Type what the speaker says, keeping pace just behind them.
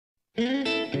We should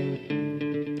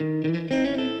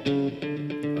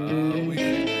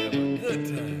have a good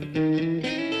time.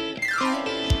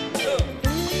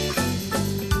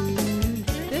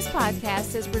 This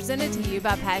podcast is presented to you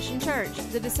by Passion Church,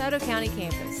 the DeSoto County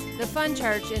campus, the fun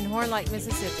church in Horn Lake,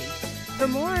 Mississippi. For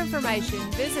more information,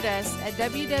 visit us at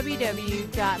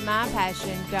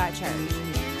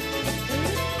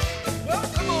www.mypassion.church.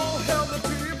 Well, come on, help me,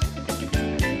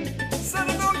 people. Said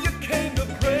I know you came to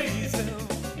praise him.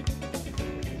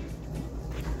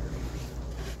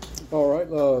 All right,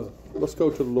 let's go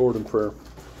to the Lord in prayer.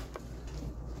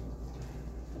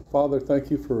 Father, thank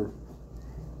you for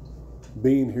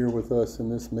being here with us in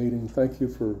this meeting. Thank you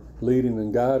for leading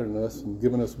and guiding us and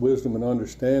giving us wisdom and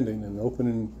understanding and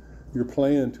opening your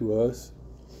plan to us,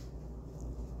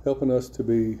 helping us to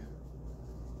be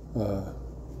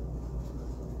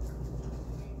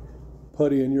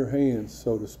putty in your hands,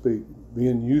 so to speak,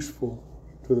 being useful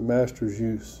to the Master's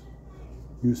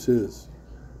uses.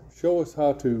 Show us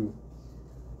how to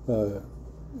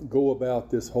go about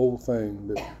this whole thing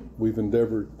that we've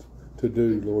endeavored to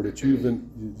do, Lord, that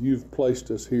you've placed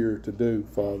us here to do,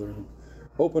 Father.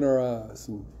 Open our eyes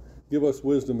and give us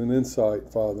wisdom and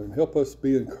insight, Father, and help us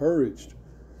be encouraged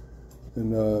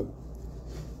and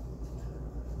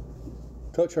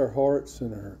touch our hearts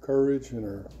and our courage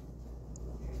and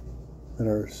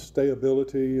our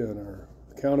stability and our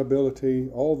accountability,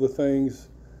 all the things,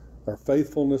 our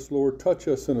faithfulness, Lord. Touch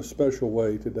us in a special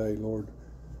way today, Lord.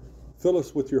 Fill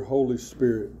us with your Holy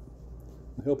Spirit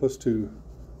and help us to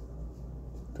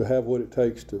have what it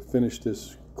takes to finish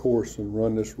this course and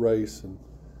run this race and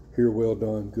hear, well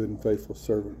done, good and faithful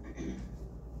servant.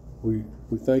 We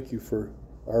thank you for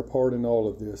our part in all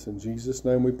of this. In Jesus'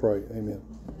 name we pray. Amen.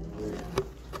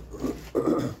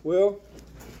 Well,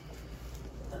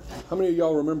 how many of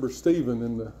y'all remember Stephen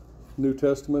in the New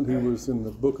Testament? He was in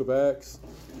the book of Acts,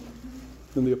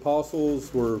 and the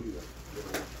apostles were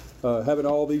having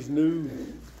all these new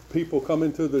people come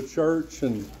into the church,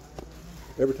 and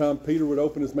every time Peter would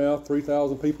open his mouth,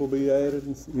 3,000 people would be added,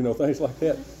 and things like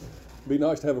that. It'd be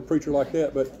nice to have a preacher like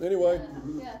that. But anyway,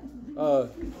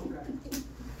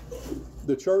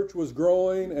 the church was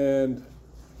growing, and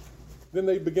then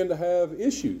they began to have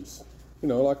issues,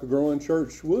 like a growing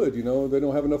church would. They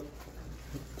don't have enough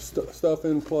stuff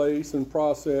in place and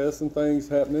process and things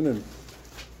happening,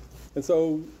 and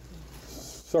so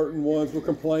certain ones were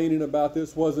complaining about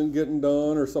this wasn't getting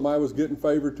done, or somebody was getting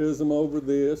favoritism over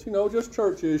this, just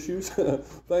church issues,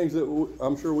 things that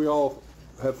I'm sure we all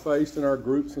have faced in our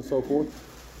groups and so forth.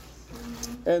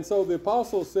 And so the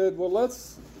apostles said, well,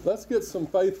 let's get some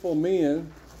faithful men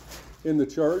in the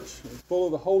church full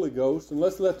of the Holy Ghost, and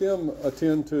let's let them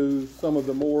attend to some of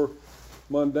the more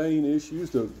mundane issues,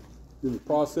 the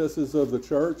processes of the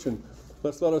church, and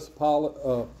let's let us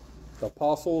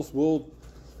apostles, we'll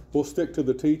stick to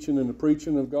the teaching and the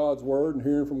preaching of God's word and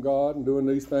hearing from God and doing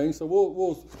these things. So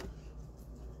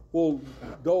we'll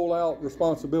dole out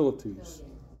responsibilities,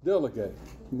 delegate,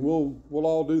 and we'll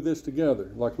all do this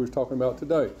together, like we were talking about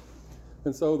today.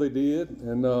 And so they did,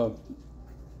 and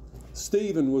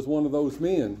Stephen was one of those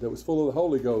men that was full of the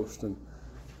Holy Ghost, and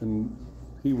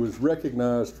he was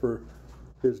recognized for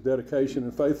his dedication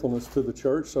and faithfulness to the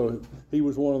church. So he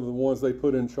was one of the ones they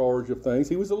put in charge of things.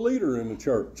 He was a leader in the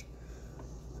church.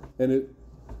 And it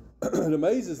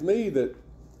amazes me that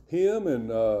him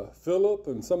and Philip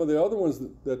and some of the other ones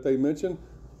that they mentioned,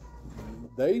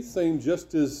 they seem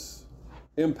just as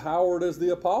empowered as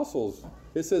the apostles.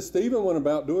 It says Stephen went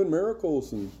about doing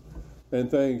miracles and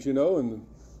things, and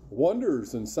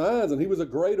wonders and signs, and he was a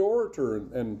great orator,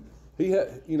 and he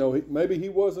had, maybe he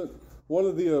wasn't one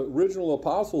of the original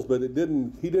apostles, but he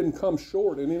didn't come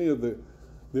short in any of the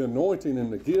anointing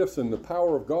and the gifts and the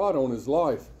power of God on his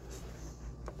life.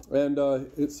 And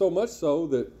it's so much so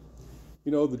that,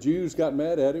 the Jews got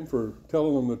mad at him for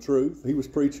telling them the truth. He was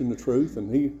preaching the truth, and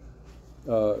he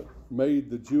made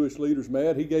the Jewish leaders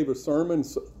mad. He gave a sermon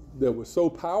that was so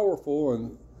powerful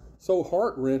and so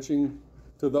heart-wrenching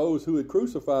to those who had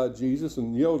crucified Jesus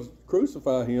and yelled,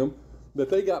 "Crucify him," that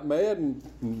they got mad and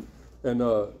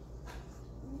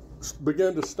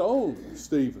began to stone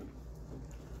Stephen.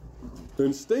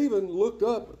 Then Stephen looked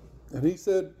up and he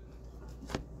said,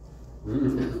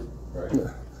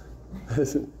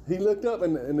 he looked up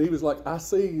and he was like, "I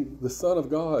see the Son of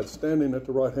God standing at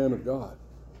the right hand of God."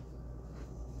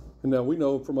 And now we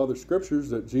know from other scriptures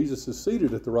that Jesus is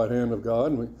seated at the right hand of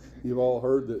God, and you've all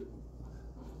heard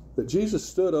that Jesus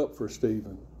stood up for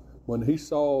Stephen when he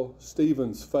saw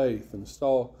Stephen's faith and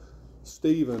saw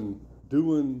Stephen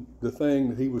doing the thing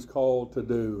that he was called to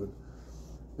do.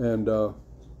 And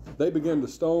they began to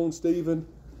stone Stephen,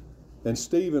 And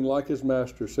Stephen, like his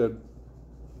master, said,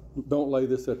 don't lay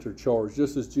this at their charge.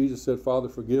 Just as Jesus said, Father,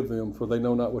 forgive them, for they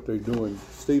know not what they're doing.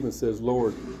 Stephen says,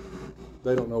 Lord,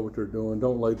 they don't know what they're doing.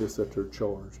 Don't lay this at their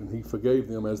charge. And he forgave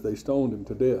them as they stoned him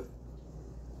to death.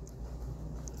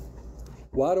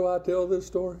 Why do I tell this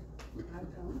story?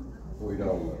 We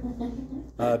don't know.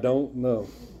 I don't know.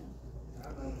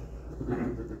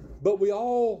 But we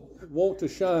all want to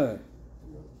shine.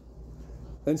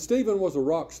 And Stephen was a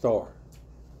rock star.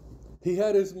 He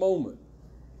had his moment,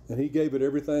 and he gave it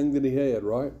everything that he had,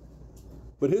 right?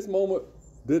 But his moment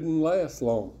didn't last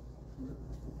long.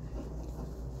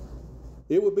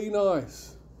 It would be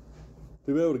nice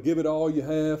to be able to give it all you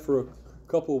have for a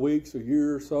couple of weeks, a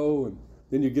year or so, and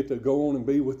then you get to go on and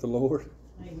be with the Lord.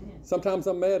 Amen. Sometimes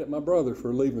I'm mad at my brother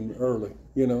for leaving early,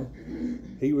 you know.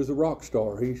 He was a rock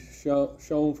star. He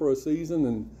shone for a season,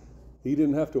 and he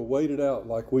didn't have to wait it out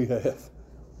like we have.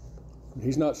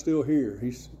 He's not still here.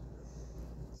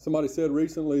 Somebody said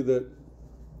recently that,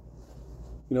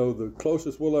 you know, the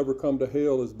closest we'll ever come to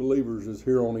hell as believers is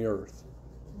here on the earth.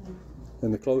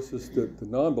 And the closest that the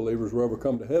non-believers will ever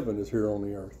come to heaven is here on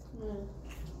the earth.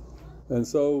 And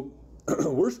so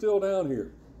we're still down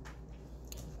here.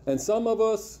 And some of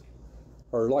us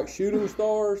are like shooting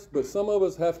stars, but some of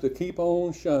us have to keep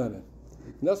on shining.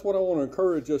 And that's what I want to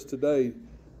encourage us today,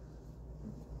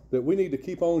 that we need to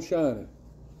keep on shining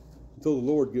until the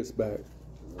Lord gets back.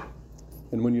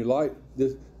 And when your light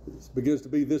begins to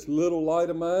be this little light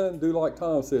of mine, do like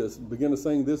Tom says, begin to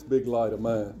sing this big light of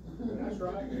mine. That's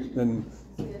right. And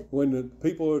when the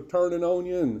people are turning on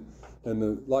you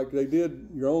like they did,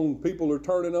 your own people are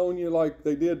turning on you like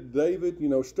they did David, you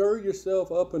know, stir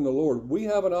yourself up in the Lord. We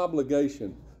have an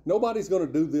obligation. Nobody's going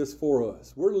to do this for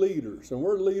us. We're leaders, and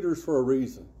we're leaders for a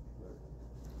reason.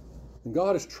 And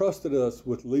God has trusted us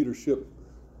with leadership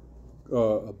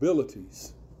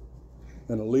abilities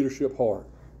and a leadership heart.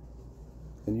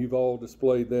 And you've all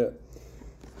displayed that.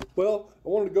 Well, I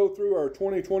wanted to go through our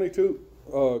 2022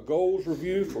 goals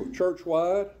review for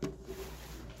church-wide.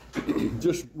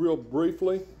 Just real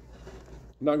briefly.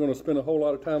 I'm not going to spend a whole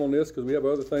lot of time on this because we have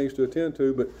other things to attend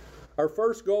to, but our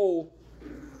first goal,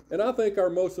 and I think our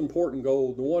most important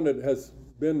goal, the one that has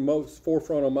been most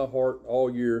forefront on my heart all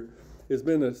year, has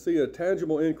been to see a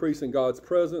tangible increase in God's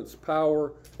presence,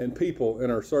 power, and people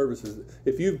in our services.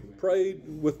 If you've prayed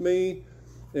with me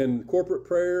in corporate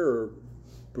prayer or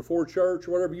before church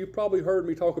or whatever, you've probably heard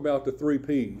me talk about the 3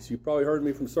 Ps. You've probably heard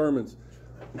me from sermons.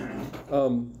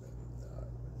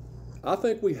 I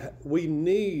think we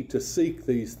need to seek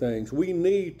these things. We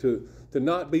need to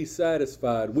not be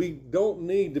satisfied. We don't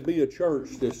need to be a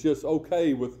church that's just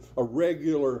okay with a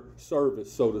regular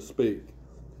service, so to speak,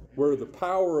 where the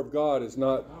power of God is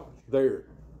not there.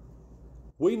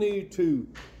 We need to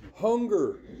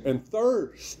hunger and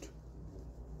thirst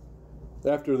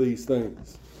after these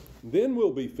things. Then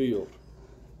we'll be filled.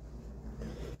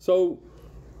 So,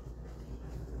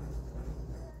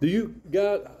 do you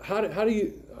guys, how do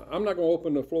you, I'm not going to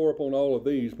open the floor up on all of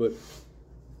these, but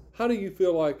how do you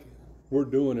feel like we're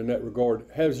doing in that regard?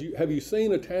 Have you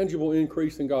seen a tangible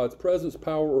increase in God's presence,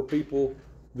 power, or people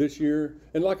this year?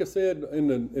 And like I said in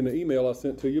the email I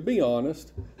sent to you, be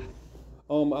honest.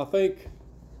 I think,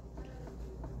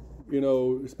 you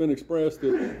know, it's been expressed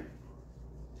that,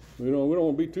 you know, we don't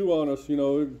want to be too honest, you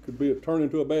know, it could turn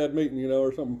into a bad meeting, you know,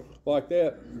 or something like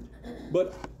that.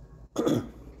 But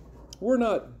we're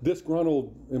not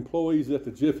disgruntled employees at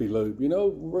the Jiffy Lube, you know.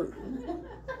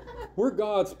 We're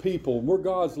God's people, we're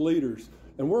God's leaders,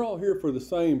 and we're all here for the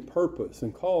same purpose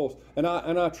and cause. And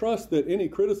I trust that any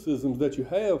criticisms that you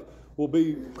have will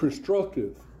be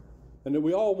constructive, and that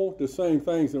we all want the same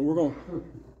things, and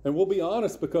we'll be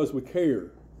honest because we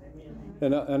care.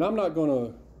 And I'm not going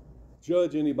to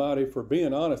judge anybody for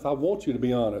being honest. I want you to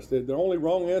be honest. The only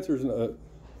wrong answer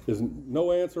is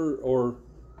no answer or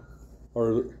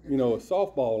you know, a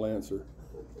softball answer.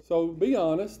 So be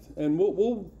honest, and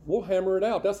we'll hammer it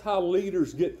out. That's how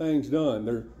leaders get things done.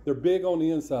 They're big on the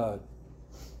inside,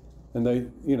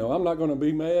 and you know, I'm not going to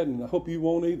be mad, and I hope you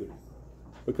won't either,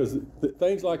 because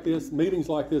things like this, meetings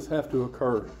like this, have to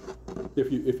occur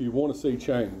if you want to see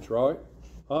change, right?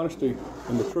 Honesty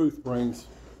and the truth brings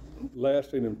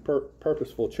lasting and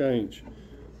purposeful change.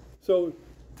 So,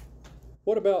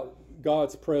 what about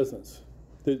God's presence?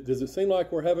 Does it seem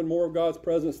like we're having more of God's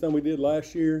presence than we did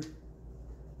last year,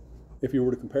 if you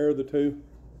were to compare the two?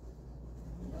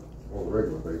 On a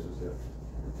regular basis,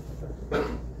 yeah.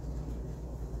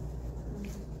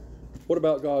 What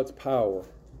about God's power?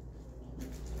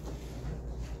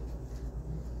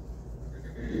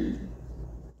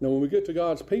 Now, when we get to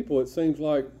God's people, it seems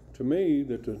like to me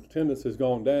that the attendance has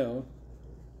gone down,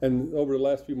 And over the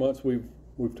last few months, we've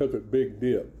took a big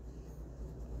dip.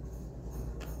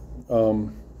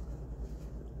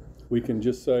 We can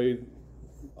just say,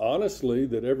 honestly,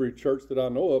 that every church that I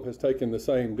know of has taken the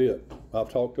same dip. I've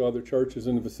talked to other churches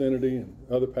in the vicinity and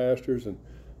other pastors, and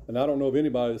I don't know of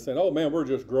anybody that's saying, oh man, we're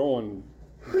just growing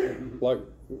like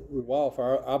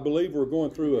wildfire. I believe we're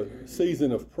going through a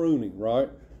season of pruning, right?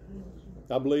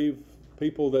 I believe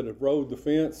people that have rode the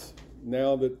fence,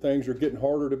 now that things are getting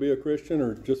harder to be a Christian,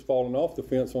 are just falling off the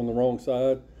fence on the wrong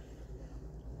side.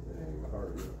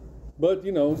 But,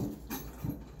 you know,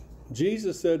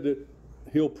 Jesus said that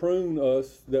he'll prune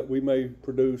us that we may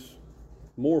produce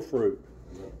more fruit.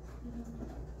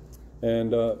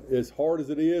 And as hard as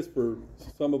it is for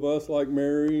some of us like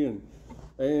Mary and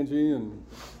Angie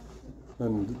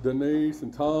and Denise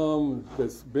and Tom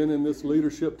that's been in this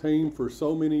leadership team for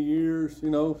so many years, you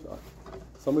know,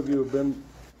 some of you have been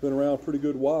around a pretty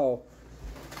good while.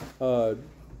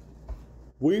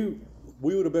 We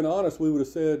would have been honest, we would have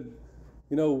said,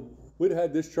 you know, we'd have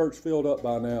had this church filled up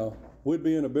by now. We'd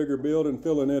be in a bigger building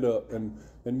filling it up, and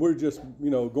we're just,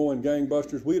 you know, going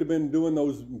gangbusters. We'd have been doing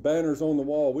those banners on the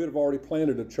wall. We'd have already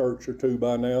planted a church or two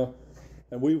by now,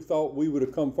 and we thought we would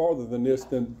have come farther than this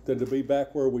than to be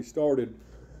back where we started,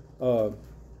 so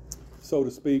to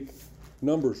speak,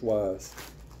 numbers-wise.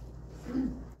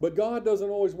 But God doesn't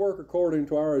always work according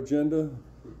to our agenda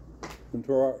and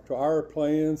to our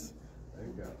plans.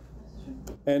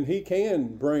 And he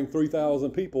can bring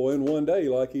 3,000 people in one day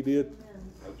like he did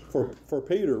for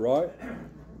Peter, right?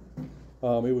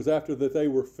 It was after that they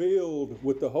were filled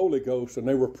with the Holy Ghost and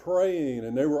they were praying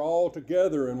and they were all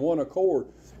together in one accord.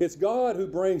 It's God who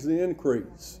brings the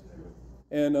increase.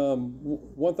 And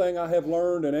one thing I have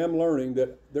learned and am learning,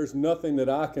 that there's nothing that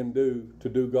I can do to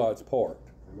do God's part.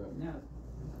 No.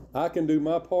 I can do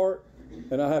my part,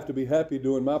 and I have to be happy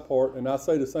doing my part. And I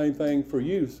say the same thing for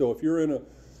you. So if you're in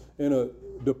a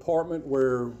department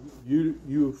where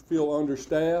you feel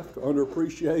understaffed,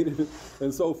 underappreciated,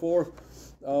 and so forth,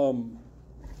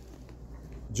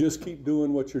 just keep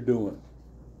doing what you're doing.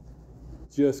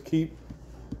 Just keep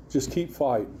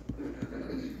fighting.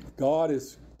 God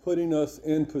is putting us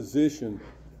in position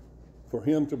for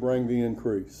him to bring the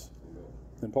increase.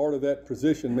 And part of that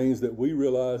position means that we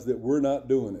realize that we're not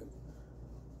doing it.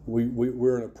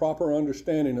 We're in a proper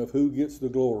understanding of who gets the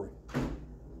glory.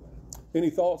 Any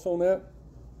thoughts on that?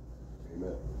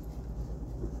 Amen.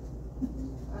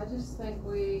 I just think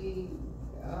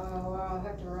I'll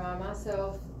have to remind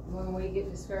myself when we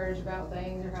get discouraged about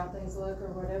things or how things look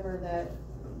or whatever, that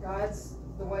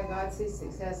the way God sees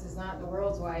success is not the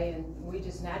world's way, and we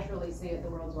just naturally see it the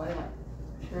world's way. Like,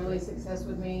 surely success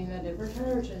would mean a different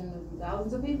church and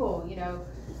thousands of people, you know,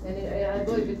 and I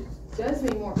believe it does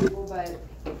mean more people, but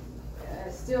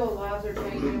still lives are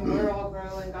changing and we're all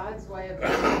growing. God's way of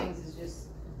doing things is just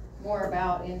more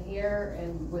about in here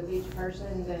and with each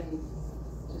person than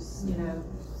just, you know,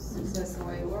 success the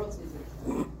way the world sees it.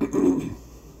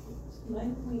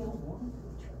 Maybe we don't want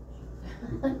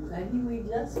a church. Maybe we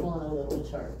just want a little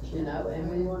church, you know, and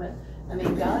we want to, I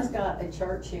mean, God's got a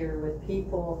church here with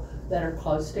people that are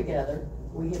close together.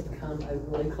 We have become a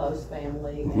really close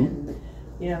family, and,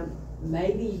 you know,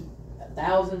 maybe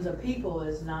thousands of people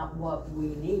is not what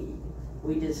we need.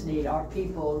 We just need our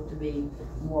people to be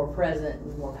more present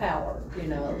and more power, you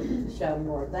know, to show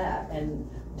more of that, and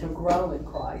to grow in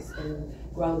Christ and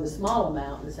grow the small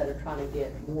amount instead of trying to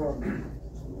get more.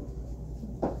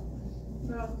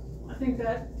 Well, I think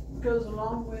that goes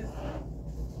along with,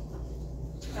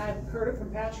 I've heard it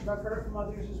from Pastor, but I've heard it from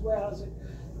others as well, is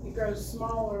it grows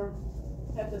smaller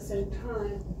at the same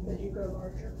time that you grow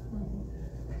larger.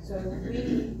 So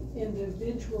we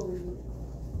individually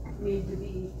need to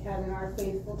be having our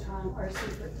faithful time, our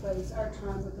secret place, our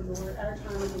time with the Lord, our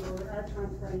time in the Lord, our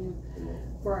time praying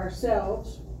for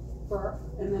ourselves,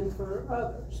 and then for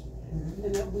others.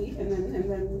 And then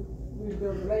we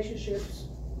build relationships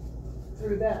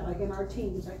through that, like in our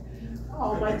teams. Like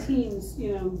all my teams,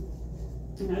 you know,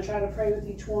 I try to pray with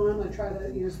each one. I try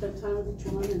to, you know, spend time with each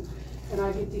one, and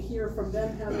I get to hear from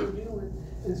them how they're doing.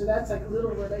 And so that's like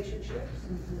little relationships.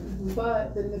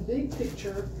 But then the big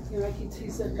picture, you know, like he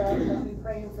said about me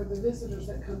praying for the visitors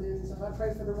that come in. So I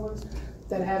pray for the ones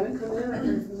that haven't come in. I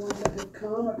pray for the ones that have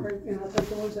come. I pray for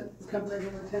the ones that become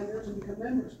regular attenders and become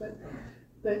members. But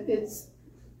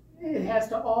it has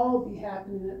to all be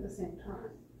happening at the same time.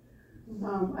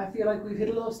 I feel like we've hit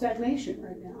a little stagnation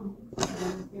right now.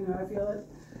 You know, I feel that,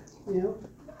 you know,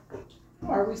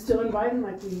 are we still inviting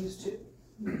like we used to?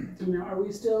 You know, are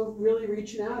we still really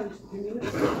reaching out into the community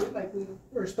like we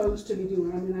are supposed to be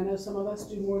doing? I mean, I know some of us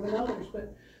do more than others,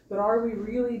 but are we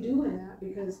really doing that?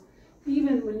 Because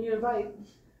even when you invite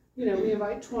you know, we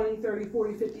invite 20, 30,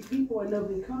 40, 50 people and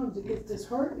nobody comes, it gets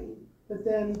disheartening. But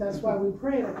then that's why we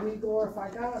pray, like we glorify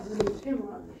God, we lift him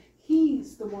up.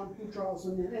 He's the one who draws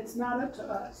them in. It's not up to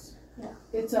us. Yeah.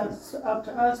 It's up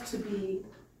to us to be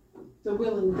the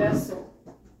willing vessel.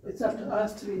 It's up to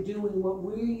us to be doing what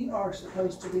we are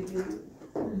supposed to be doing.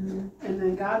 And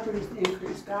then God brings the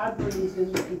increase. God brings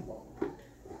in the people.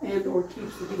 And or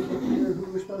keeps the people here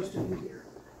who are supposed to be here.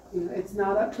 You know, it's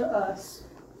not up to us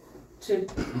to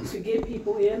get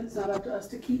people in. It's not up to us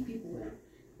to keep people in.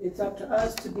 It's up to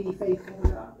us to be faithful to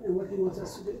God and what he wants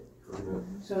us to do.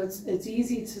 So it's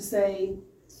easy to say,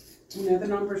 you know, the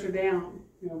numbers are down.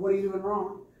 You know, what are you doing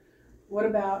wrong? What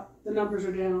about the numbers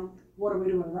are down? What are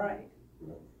we doing right?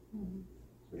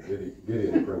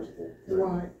 Gideon principle.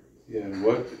 Right. Yeah, and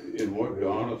what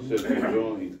Donna said, there's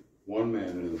only one man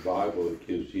in the Bible that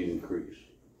gives the increase.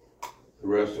 The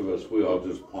rest of us, we all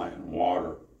just plant and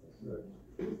water.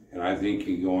 And I think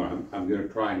you go on, I'm gonna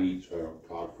try and eat so I don't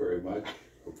talk very much,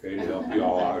 okay, to help you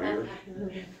all out here.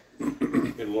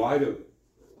 In light of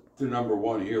the number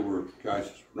one here, we're,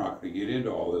 guys, we're not gonna get into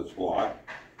all this a lot.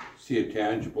 See a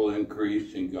tangible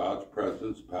increase in God's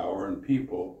presence, power, and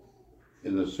people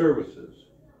in the services.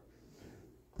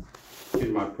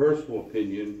 In my personal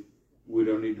opinion, we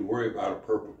don't need to worry about a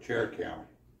purple chair count.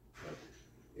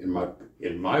 In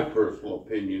my personal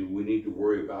opinion, we need to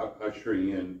worry about ushering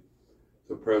in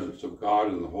the presence of God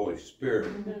and the Holy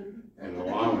Spirit and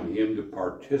allowing him to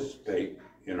participate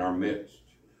in our midst,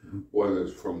 whether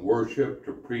it's from worship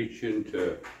to preaching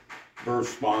to her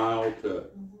smile to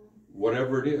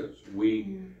whatever it is.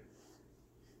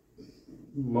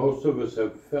 Most of us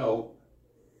have felt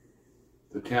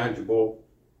the tangible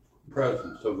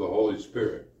presence of the Holy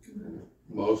Spirit.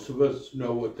 Most of us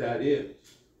know what that is.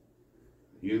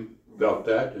 You felt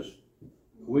that just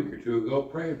a week or two ago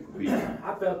praying for people.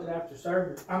 I felt it after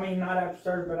service. I mean, not after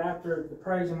service, but after the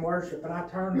praise and worship. And I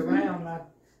turned around and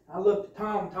I looked at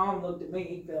Tom. Tom looked at me.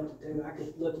 He felt it too. I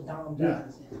could look at Tom's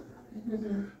eyes.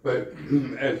 But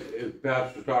as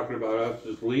Pastor's talking about us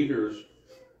as leaders,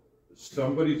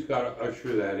 somebody's got to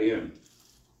usher that in.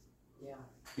 Yeah.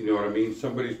 You know what I mean?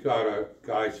 Somebody's got to,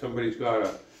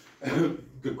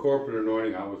 the corporate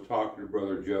anointing. I was talking to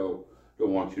Brother Joe.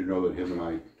 Don't want you to know that him and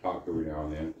I talk every now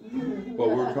and then. But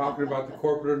we're talking about the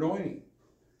corporate anointing.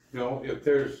 You know, if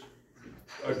there's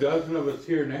a dozen of us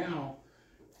here now,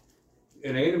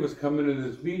 and 8 of us come into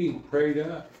this meeting prayed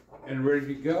up and ready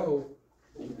to go,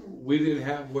 we didn't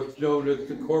have what's known as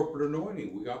the corporate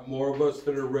anointing. We got more of us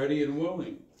that are ready and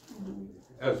willing,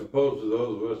 as opposed to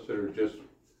those of us that are just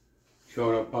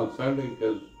showing up on Sunday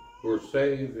because we're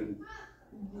saved and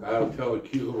God will tell a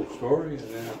cute little story, and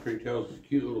then after he tells us a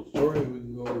cute little story, we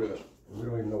can go to, We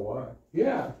don't even know why.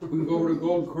 yeah, we can go over to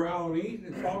Golden Corral and eat,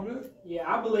 and it's all good.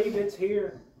 Yeah, I believe it's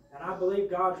here. And I believe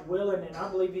God's willing, and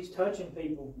I believe he's touching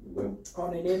people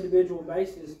on an individual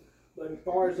basis. But as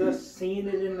far as us seeing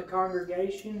it in the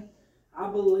congregation, I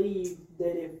believe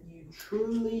that if you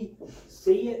truly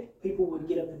see it, people would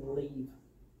get up and leave.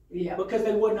 Yeah. Because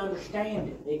they wouldn't understand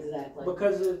it. Exactly.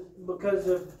 Because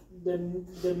of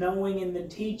the knowing and the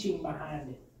teaching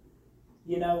behind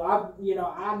it.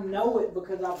 I know it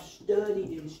because I've studied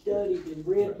and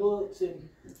read books and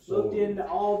looked into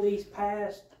all these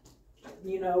past,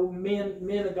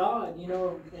 men of God,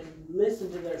 and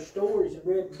listened to their stories and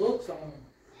read books on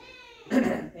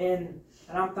them. and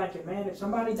I'm thinking, man, if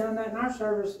somebody done that in our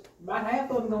service, about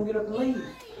half of them gonna get up and leave.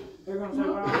 They're gonna say,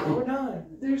 well, we're done.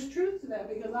 There's truth to that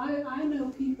because I know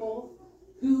people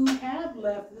who have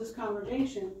left this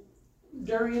congregation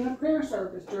during a prayer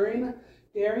service, during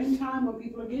time when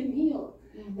people are getting healed.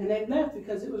 And they've left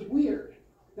because it was weird.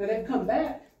 Now they've come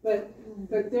back, but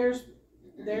there's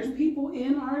people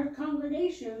in our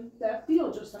congregation that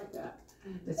feel just like that.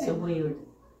 It's so weird.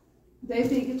 They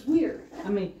think it's weird. To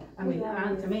me,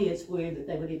 it's weird that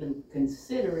they would even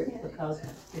consider it because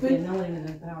if But the anointing and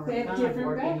the power they of have God different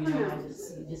working,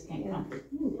 backgrounds. you just can't comfort.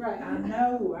 Right. I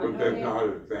know. But they're not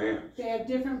advanced. They have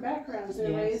different backgrounds. They're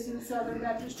Yes. raised in Southern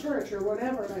Baptist Church or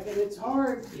whatever. Like, and it's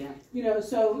hard, Yeah.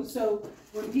 So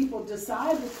when people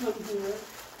decide to come here,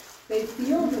 they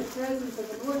feel the presence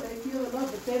of the Lord. They feel the love,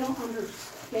 but they don't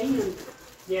understand.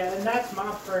 Yeah, and that's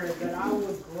my prayer, that I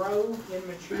would grow in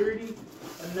maturity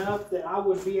enough that I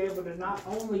would be able to not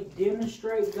only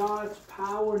demonstrate God's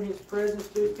power and his presence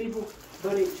to his people,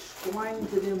 but explain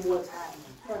to them what's happening.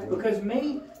 Right. Because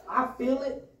me, I feel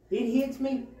it hits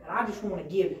me, and I just want to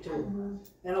give it to them.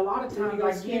 And a lot of times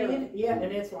I get it,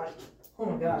 and it's like, oh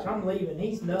my gosh, I'm leaving,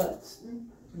 he's nuts,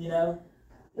 But And that's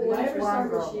whatever where I'm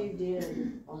service growing. you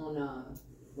did on,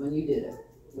 when you did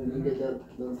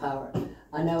the power,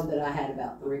 I know that I had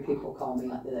about 3 people call me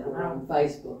that were on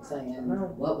Facebook saying,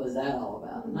 what was that all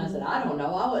about? And I said, I don't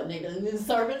know, I wasn't even in the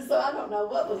service, so I don't know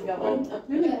what was going on. Let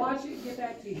me watch it and get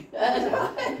back to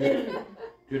you.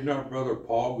 Didn't our brother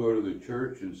Paul go to the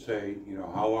church and say, you know,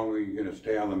 how long are you gonna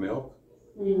stay on the milk?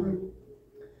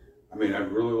 I mean,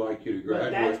 I'd really like you to But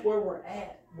graduate. that's where we're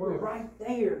at. We're right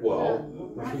there. Well,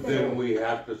 We're right then there. we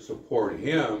have to support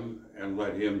him and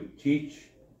let him teach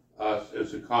us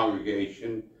as a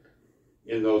congregation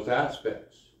in those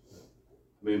aspects.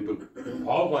 I mean, but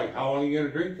Paul's like, how long are you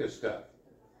gonna drink this stuff?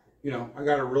 You know, I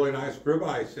got a really nice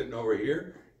ribeye sitting over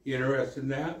here. You interested in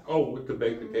that? Oh, with the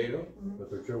baked potato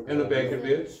But they're joking. and the bacon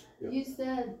bits? You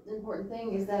said the important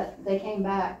thing is that they came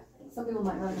back. Some people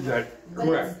might not Is know. that But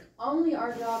correct? it's only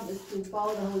our job is to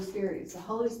follow the Holy Spirit. It's the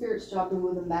Holy Spirit's job to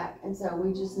move them back. And so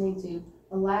we just need to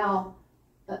allow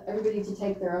everybody to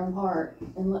take their own part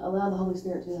and allow the Holy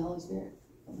Spirit to be the Holy Spirit.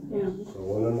 So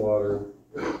wind and water,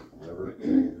 never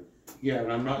change. Yeah,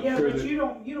 and I'm not Yeah, sure but that, you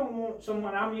don't want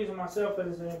someone, I'm using myself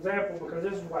as an example because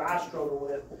this is what I struggle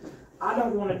with. I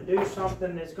don't want to do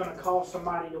something that's going to cause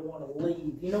somebody to want to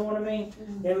leave. You know what I mean?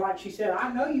 And like she said,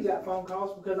 I know you got phone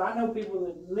calls because I know people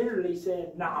that literally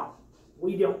said, nah,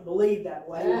 we don't believe that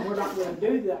way. And we're not going to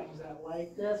do things that way.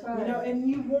 That's You know, and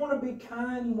you want to be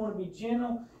kind, you want to be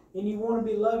gentle, and you want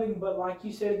to be loving, but like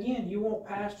you said again, you want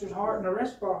pastor's heart and the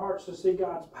rest of our hearts to see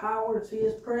God's power and see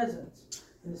His presence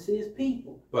and to see His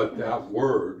people. but that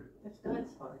word That's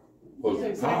God's heart. was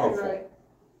That's exactly powerful. right.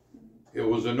 It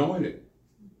was anointed.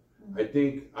 I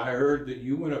think I heard that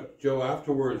you went up to Joe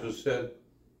afterwards and said,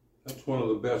 that's one of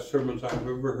the best sermons I've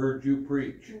ever heard you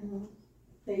preach.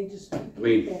 They just keep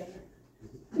mean- better.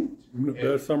 The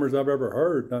best summers I've ever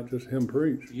heard, not just him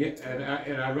preach. Yeah, and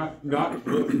I'm not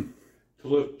to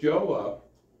lift Joe up,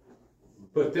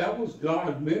 but that was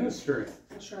God ministering.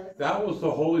 That's right. That was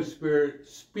the Holy Spirit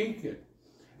speaking.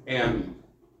 And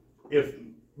if,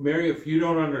 Mary, if you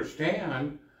don't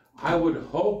understand, I would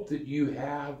hope that you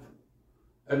have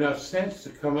enough sense to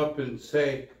come up and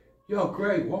say, yo,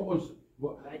 Greg,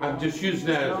 I'm just using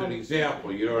that as an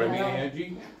example, you know what I mean,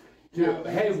 Angie?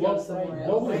 Hey, what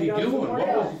was he doing? What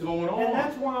was going And on?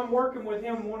 that's why I'm working with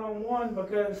him one-on-one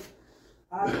because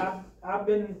I've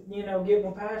been, you know, getting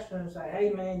with pastor and say,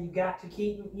 hey man, you got to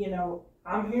keep, you know,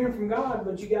 I'm hearing from God,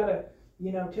 but you gotta,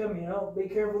 you know, tell me, oh, be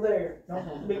careful there.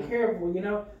 Don't be careful, you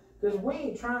know, because we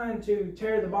ain't trying to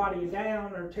tear the body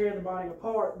down or tear the body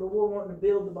apart, but we're wanting to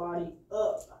build the body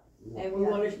up. And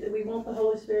we want the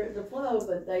Holy Spirit to flow,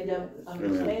 but they don't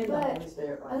understand the But Holy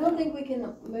Spirit right I don't think we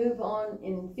can move on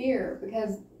in fear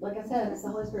because, like I said, it's the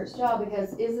Holy Spirit's job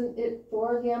because isn't it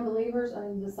for the unbelievers? I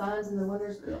mean, the signs and the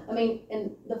wonders. Yeah. I mean,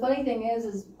 and the funny thing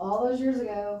is all those years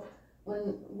ago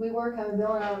when we were coming,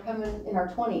 Bill and I were coming in our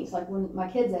 20s, like when my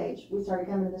kids' age, we started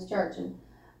coming to this church and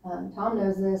Tom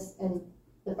knows this. And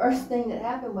the first thing that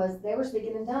happened was they were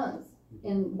speaking in tongues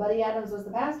and Buddy Adams was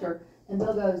the pastor and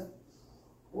Bill goes,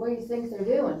 what do you think they're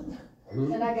doing?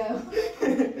 And I go,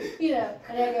 you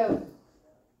know,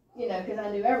 you know, because I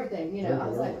knew everything, you know. I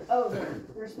was like, oh,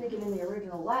 they're speaking in the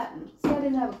original Latin. See, I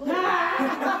didn't have a clue. And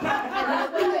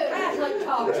that's what it's like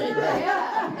talking.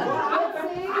 Yeah.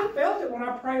 I felt it when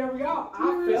I prayed over y'all. I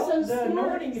You were felt so the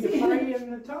smart. anointing to pray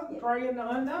in the tongue, pray in the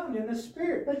unknown, in the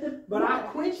spirit. But I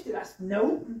quenched it. I said,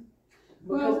 nope. Because,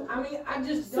 Well, I mean, I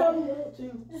just so- don't want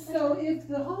to. So if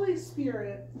the Holy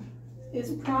Spirit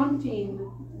is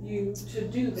prompting you to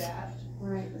do that,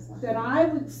 Right. then I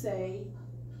would say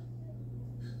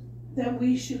that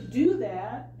we should do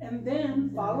that and then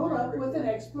follow up with an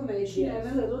explanation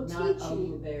and a little Not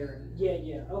teaching. overbearing.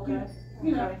 Yeah, okay.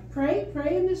 You know, pray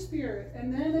in the Spirit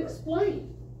and then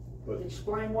explain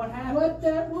Explain what happened. what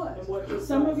that And was. what took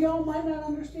Some place. of y'all might not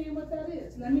understand what that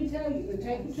is. Let me tell you, and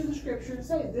take you to the scripture and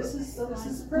say, this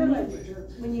is prayer language. Or,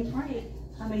 When you pray,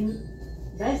 I mean,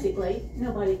 basically,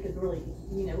 nobody could really,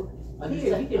 you know, hear.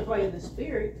 Understand. You could pray in the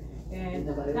spirit and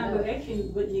Nobody the would know it.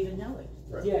 congregation wouldn't even know it.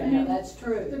 Yeah. Yeah, that's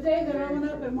true. the day that I went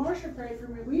up and Marcia prayed for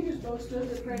me, we just both stood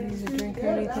there praying in the Spirit drink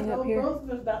together. anything About- up here? Both of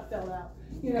us about fell out,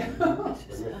 you know?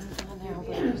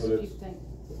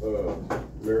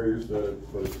 Mary, you said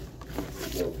it, but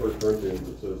you know, 1 Corinthians,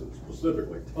 it says it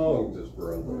specifically, tongues is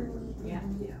for unbelievers. Yeah.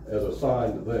 As a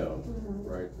sign to them,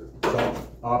 right? That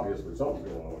obviously something's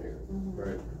going on here,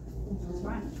 right? That's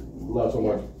right. Not so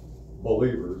much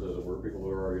believers, as it were, people that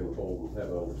are already in the fold and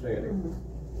have an understanding.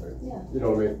 Right? Yeah. You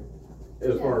know what I mean?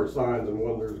 As far as signs and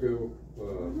wonders go,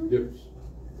 gifts,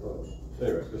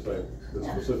 anyways, just saying, it's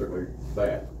specifically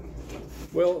that.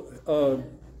 Well,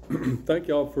 thank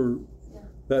y'all for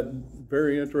that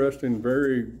very interesting,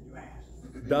 very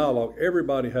dialogue.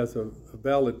 Everybody has a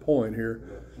valid point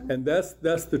here, and that's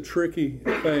the tricky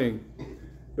thing.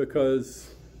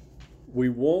 because we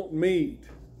won't meet,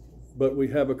 but we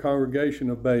have a congregation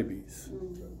of babies.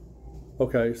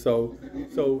 Okay, so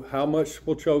how much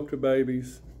will choke the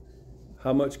babies?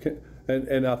 How much can,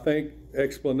 and I think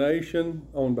explanation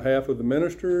on behalf of the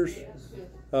ministers,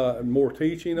 and more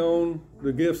teaching on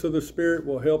the gifts of the Spirit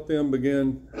will help them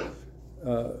begin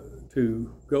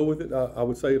to go with it. I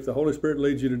would say if the Holy Spirit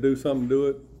leads you to do something, do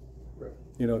it.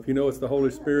 You know, if you know it's the Holy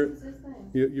Spirit,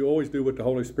 you always do what the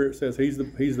Holy Spirit says. He's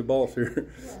the boss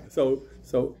here. So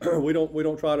we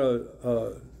don't try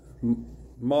to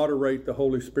moderate the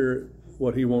Holy Spirit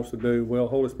what He wants to do. Well,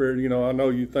 Holy Spirit, you know, I know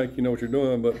you think you know what you're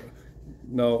doing, but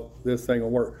no, this ain't gonna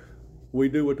work. We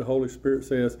do what the Holy Spirit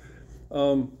says.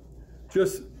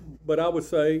 But I would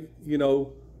say, you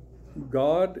know,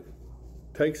 God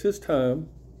takes His time.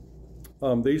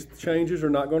 These changes are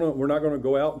we're not gonna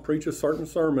go out and preach a certain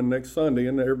sermon next Sunday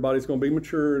and everybody's gonna be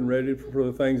mature and ready for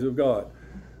the things of God.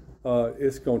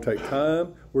 It's gonna take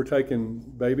time. We're taking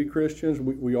baby Christians.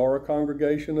 We are a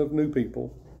congregation of new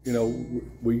people. You know,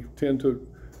 we tend to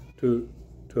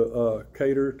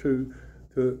cater to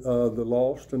the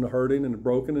lost and the hurting and the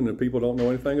broken and the people don't know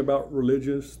anything about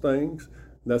religious things.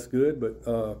 That's good, but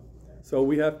so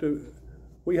we have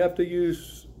to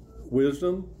use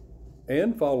wisdom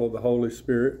and follow the Holy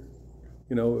Spirit.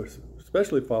 You know,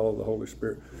 especially follow the Holy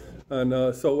Spirit.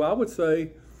 And so I would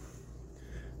say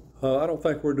I don't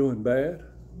think we're doing bad.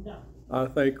 No. I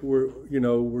think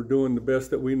we're doing the best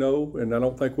that we know, and I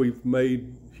don't think we've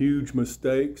made huge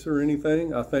mistakes or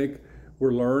anything. I think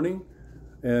we're learning,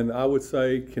 and I would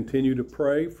say continue to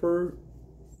pray for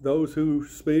those who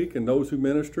speak and those who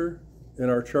minister in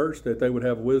our church, that they would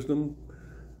have wisdom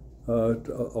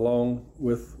along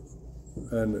with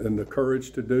and the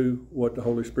courage to do what the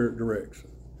Holy Spirit directs.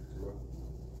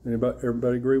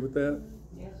 Everybody agree with that?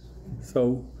 Yes.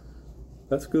 So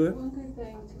that's good. One good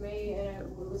thing to me, and it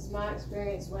was my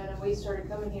experience when we started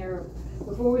coming here.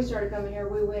 Before we started coming here,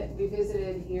 we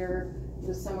visited here. It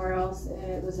was somewhere else, and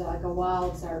it was like a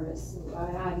wild service. I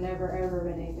had never ever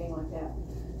been anything like that.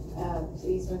 To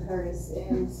Eastman Curtis,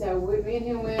 and so me and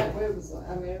him went. It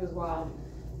was wild.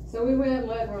 So we went and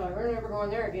left, and we're like, we're never going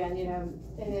there again, you know.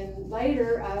 And then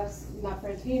later, my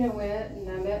friend Tina went, and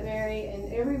I met Mary,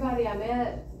 and everybody I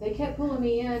met, they kept pulling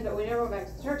me in, but we never went back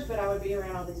to the church, but I would be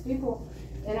around all these people.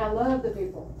 And I loved the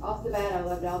people. Off the bat, I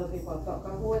loved all the people. I felt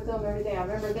comfortable with them, everything. I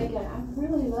remember thinking, I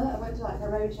went to like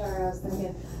her baby shower, I was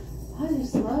thinking, I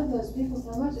just love those people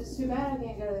so much. It's too bad I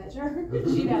can't go to that church.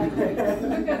 She died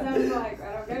because I was like,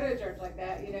 I don't go to a church like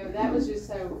that. You know, that was just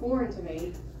so foreign to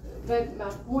me. But my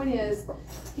point is,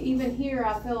 even here,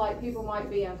 I feel like people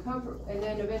might be uncomfortable. And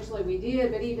then eventually we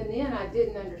did, but even then I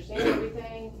didn't understand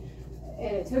everything.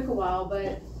 And it took a while,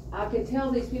 but I could tell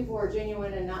these people are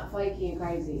genuine and not flaky and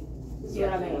crazy. Is what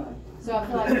I mean. So I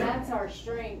feel like that's our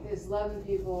strength, is loving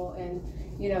people and,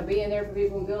 you know, being there for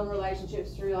people and building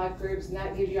relationships through life groups. And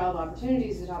that gives you all the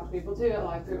opportunities to talk to people too at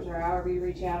life groups or however you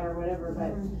reach out or whatever.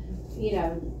 But, you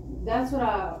know, that's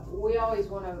what we always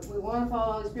want to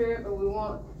follow the Spirit, but we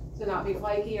want to not be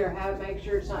flaky or make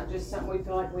sure it's not just something we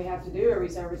feel like we have to do every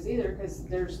service either, because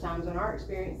there's times in our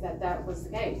experience that was the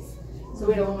case. So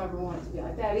we don't ever want it to be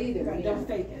like that either. Right, don't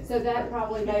fake it. So that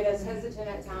probably made us hesitant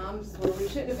at times where we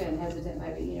shouldn't have been hesitant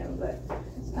maybe, you know, but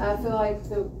I feel like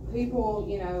the people,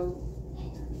 you know,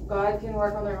 God can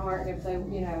work on their heart, and if they,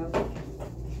 you know,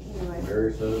 anyway.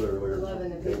 Mary said it earlier, Loving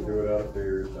the can't people. do it out of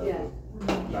fear. Yeah.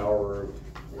 The power of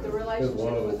The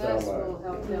relationship with us will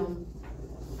help them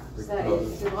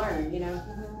to learn, you know.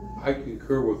 I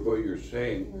concur with what you're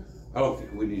saying. I don't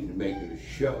think we need to make it a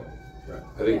show. Right.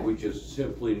 I think Yeah. we just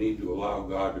simply need to allow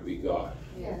God to be God,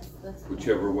 Yes, that's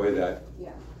whichever way that,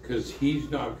 yeah. because He's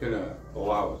not gonna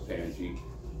allow us, Angie,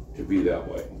 to be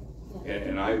that way.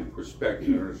 And I respect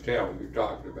and understand what you're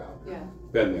talking about. Yeah.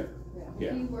 Been there.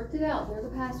 Yeah. He worked it out. They're the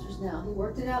pastors now. He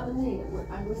worked it out with me.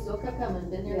 We still kept coming.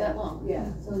 Been there that long. Yeah.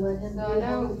 So let him. So I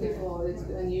know people, it's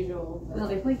unusual. Well,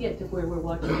 if we get to where we're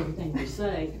watching everything we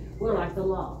say, we're like the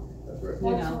law. That's right.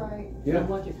 You That's know? right. Yeah. I'm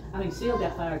watching. I mean, Seal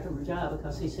got fired from her job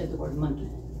because he said the word monkey.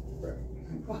 Right.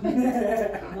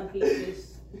 Monkey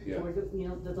is Yeah. for the, you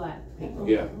know, the black people.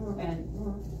 Yeah. And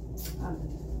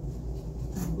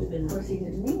we've been. Of course, he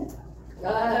didn't mean it.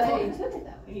 He took it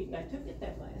that way. I took it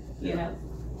that way, you know,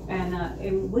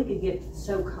 and we could get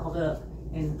so caught up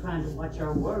in trying to watch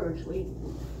our words, we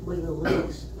will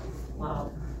lose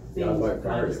while being God might trying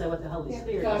fire to you. say what the Holy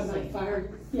Spirit God is might saying. fire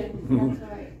you. Yeah,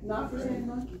 That's right. not for saying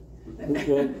monkey.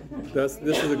 Well, this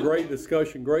is a great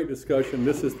discussion.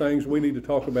 This is things we need to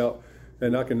talk about,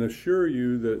 and I can assure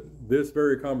you that this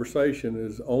very conversation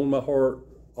is on my heart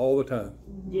all the time,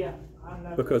 Yeah, I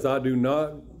know. because I do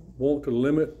not want to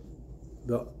limit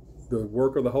the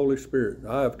work of the Holy Spirit.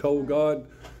 I have told God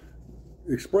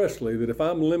expressly that if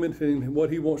I'm limiting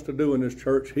what He wants to do in this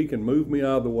church, He can move me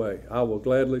out of the way. I will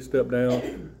gladly step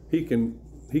down. He can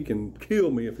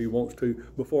kill me if He wants to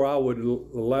before I would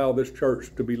allow this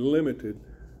church to be limited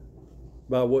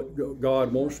by what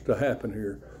God wants to happen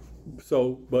here.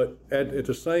 So, but at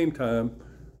the same time,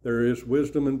 there is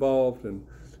wisdom involved, and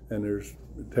it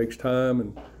takes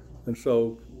time, and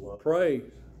so pray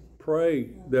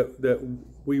that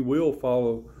we will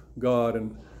follow God,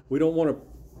 and we don't want to,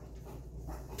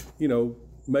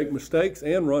 make mistakes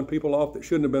and run people off that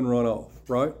shouldn't have been run off,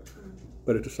 right?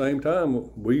 But at the same time,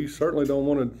 we certainly don't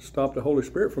want to stop the Holy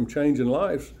Spirit from changing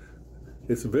lives.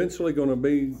 It's eventually going to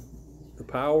be the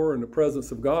power and the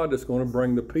presence of God that's going to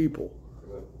bring the people.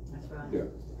 That's right. Yeah,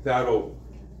 that'll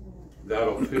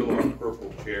fill our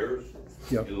purple chairs.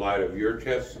 Yep. In light of your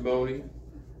testimony,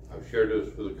 I've shared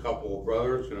this with a couple of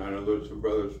brothers, and I know there's some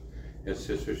brothers and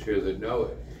sisters here that know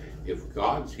it. If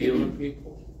God's healing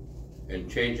people and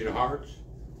changing hearts,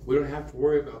 we don't have to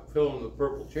worry about filling the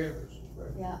purple chairs.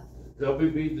 Yeah. They'll be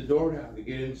beating the door down to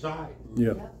get inside.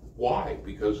 Yeah. Why?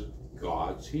 Because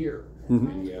God's here. Mm-hmm.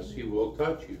 And yes, He will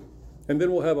touch you. And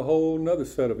then we'll have a whole nother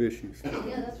set of issues. Yeah,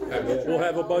 that's right. We'll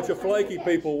have a bunch of flaky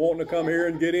people wanting to come here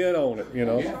and get in on it,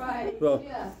 That's right. So,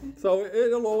 Yeah. so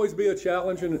it'll always be a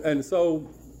challenge, and so,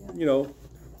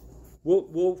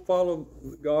 we'll follow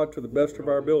God to the best of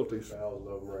our abilities. 1,000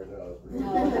 of them right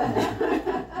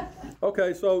now.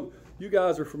 Okay, so you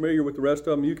guys are familiar with the rest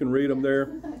of them. You can read them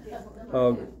there.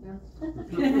 Or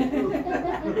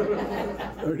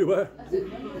do I?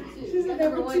 She's at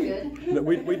number one good.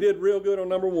 We did real good on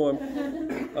number one.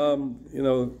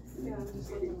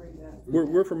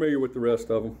 We're familiar with the rest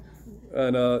of them,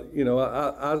 and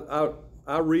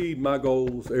I read my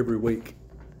goals every week.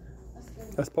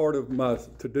 That's part of my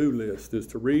to-do list, is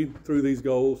to read through these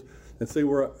goals and see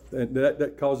and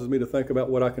that causes me to think about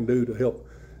what I can do to help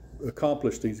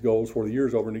accomplish these goals before the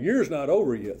year's over. And the year's not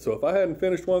over yet, so if I hadn't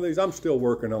finished one of these, I'm still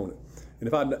working on it. And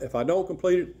if I don't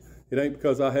complete it, it ain't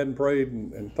because I hadn't prayed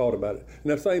and thought about it.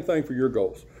 And the same thing for your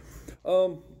goals.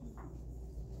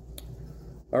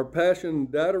 Our Passion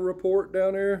Data Report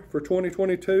down there for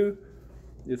 2022,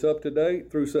 it's up to date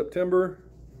through September.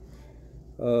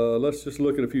 Let's just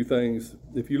look at a few things.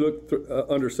 If you look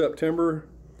under September,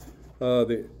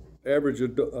 the average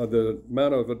the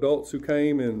amount of adults who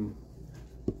came in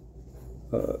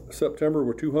September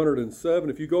were 207.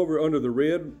 If you go over under the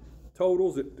red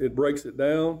totals, it breaks it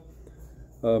down.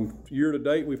 Year to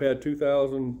date, we've had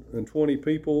 2,020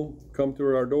 people come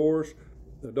through our doors,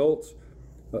 adults.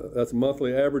 That's a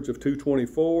monthly average of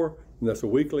 224, and that's a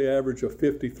weekly average of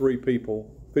 53 people,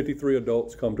 53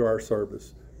 adults come to our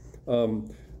service.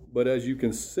 But as you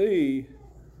can see,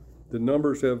 the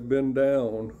numbers have been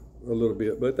down a little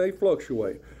bit, but they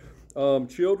fluctuate.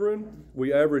 Children,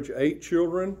 we average 8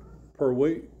 children per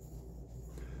week.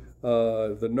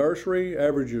 The nursery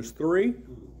averages 3.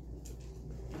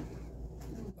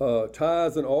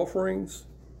 Tithes and offerings,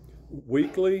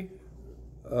 weekly,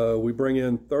 we bring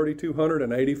in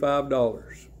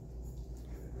 $3,285.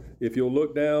 If you'll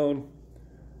look down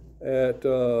at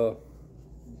the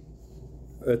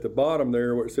bottom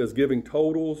there where it says giving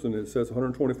totals, and it says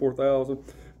 124,000,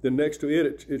 then next to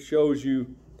it shows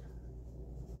you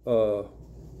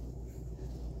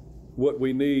what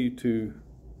we need to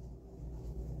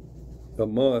a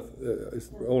month.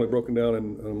 It's only broken down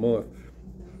in a month.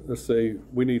 Let's say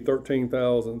we need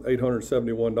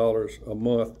 $13,871 a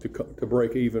month to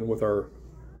break even with our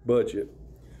budget.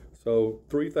 So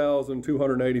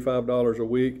 $3,285 a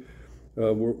week.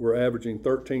 We're averaging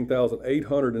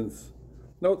 13,800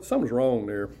 no, something's wrong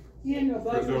there. The annual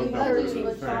budget We're is doing numbers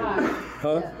at the 13.5.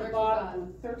 Huh? The bottom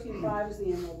one, 13.5 is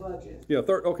the annual budget. Yeah,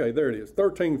 okay, there it is.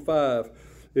 13.5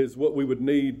 is what we would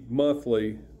need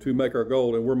monthly to make our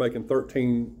goal, and we're making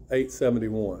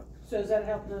 13,871. So is that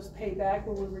helping us pay back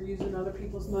when we were using other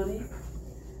people's money?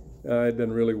 It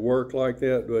doesn't really work like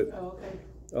that, but Oh, okay.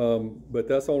 but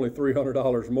that's only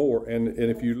 $300 more. And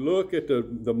if you look at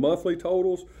the monthly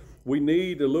totals, we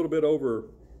need a little bit over.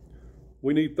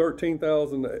 We need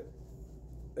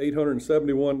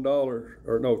 $13,871,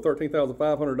 or no,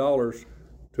 $13,500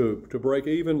 to break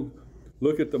even.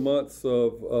 Look at the months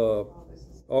of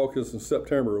August and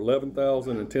September,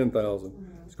 11,000 and 10,000.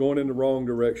 It's going in the wrong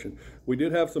direction. We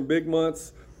did have some big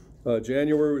months.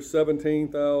 January was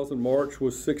 17,000, March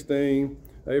was 16,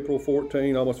 April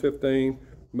 14, almost 15,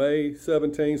 May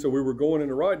 17. So we were going in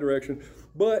the right direction.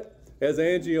 But as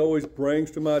Angie always brings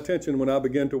to my attention when I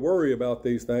begin to worry about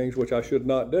these things, which I should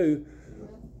not do,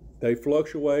 they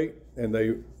fluctuate, and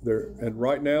and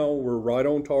right now we're right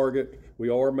on target. We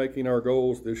are making our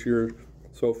goals this year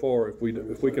so far, if we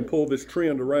can pull this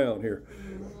trend around here.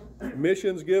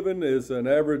 Missions given is an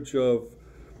average of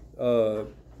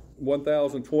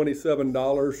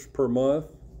 $1,027 per month,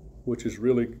 which is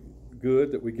really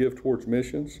good that we give towards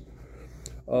missions.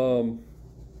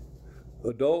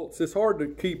 Adults, it's hard to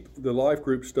keep the life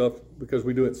group stuff because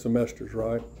we do it semesters,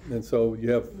 right? And so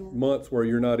you have months where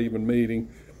you're not even meeting,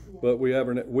 but we have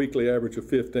a weekly average of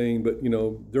 15, but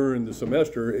during the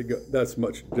semester, that's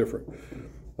much different.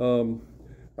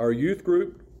 Our youth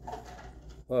group,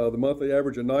 the monthly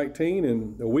average of 19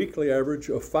 and a weekly average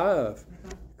of 5.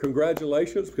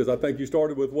 Congratulations, because I think you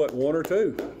started with what, 1 or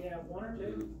 2? Yeah, 1 or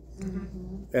 2.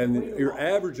 And you're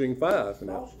averaging 5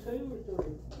 now. Lost 2 or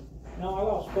 3. No, I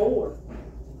lost 4.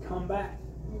 Come back.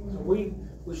 So we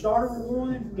started with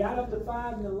 1, got up to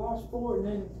 5, and then lost 4, and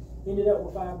then ended up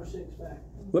with 5 or 6 back.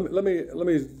 Let me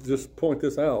just point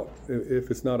this out, if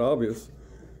it's not obvious.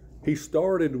 He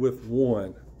started with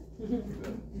 1.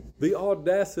 The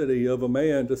audacity of a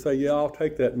man to say, "Yeah, I'll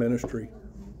take that ministry.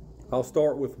 I'll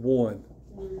start with 1."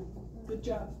 Good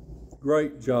job.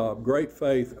 Great job, great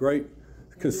faith, great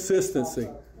consistency.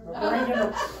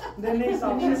 Then these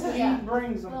authenticity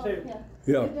brings them too.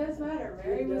 Yeah. It does matter.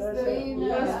 Mary was It the does.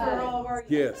 best for all of our.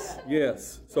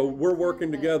 Yes. So we're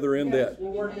working together in that.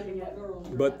 We're working together.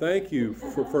 But thank you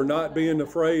for not being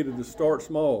afraid to start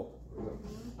small.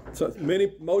 So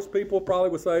most people probably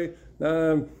would say,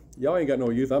 "Nah, y'all ain't got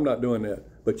no youth. I'm not doing that."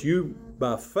 But you,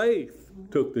 by faith,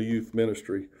 took the youth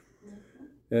ministry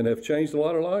and have changed a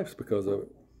lot of lives because of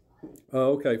it.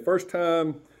 Okay, first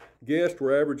time guests,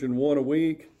 we're averaging 1 a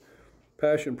week.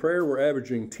 Passion Prayer, we're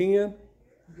averaging 10.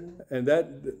 And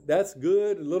that's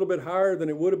good, a little bit higher than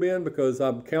it would have been because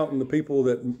I'm counting the people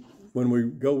that when we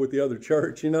go with the other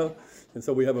church, and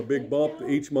so we have a big bump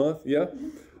each month. Yeah.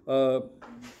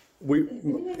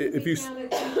 If you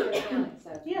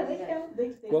Yeah, they count.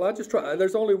 well, I just try.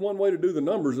 There's only one way to do the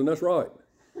numbers, and that's right.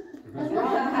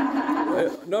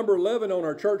 Number 11 on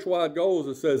our church-wide goals,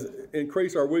 it says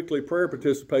increase our weekly prayer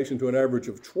participation to an average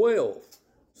of 12.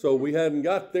 So we hadn't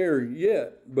got there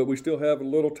yet, but we still have a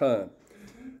little time.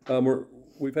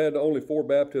 We've had only 4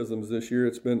 baptisms this year.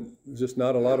 It's been just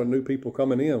not a lot of new people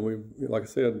coming in. Like I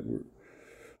said,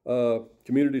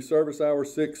 community service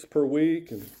hours 6 per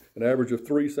week, and an average of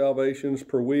 3 salvations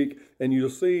per week. And you'll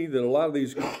see that a lot of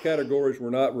these categories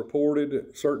were not reported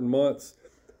at certain months.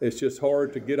 It's just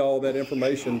hard to get all that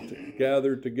information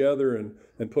gathered together and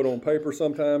put on paper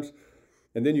sometimes.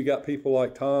 And then you got people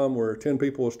like Tom where 10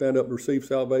 people will stand up and receive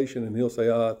salvation and he'll say,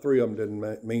 3 of them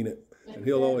didn't mean it. And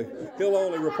he'll only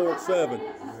report 7.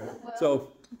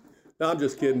 So, no, I'm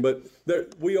just kidding, but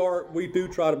we do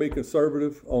try to be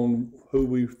conservative on who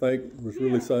we think was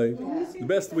really saved, the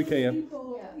best we can.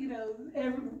 People,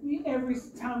 every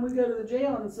time we go to the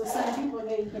jail and it's the same people and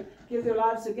they give their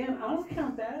lives again, I don't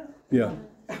count that. Yeah.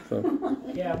 So.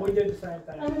 Yeah, we did the same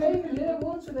thing. I mean, they either did it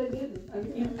once or they didn't.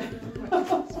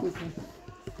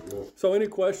 So any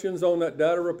questions on that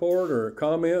data report or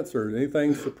comments or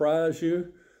anything surprise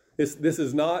you? This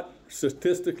is not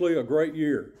statistically a great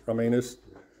year. I mean, it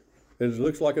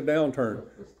looks like a downturn,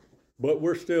 but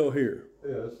we're still here.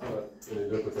 Yeah, it's not any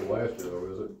different than last year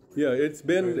though, is it? Yeah, it's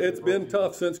been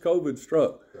tough since COVID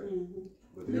struck.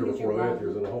 But the year before that, year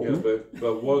was in a hole. Yeah,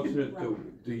 but wasn't it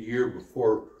the year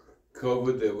before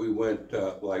COVID that we went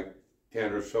like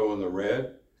 10 or so in the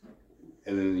red?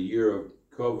 And in the year of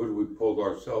COVID, we pulled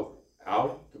ourselves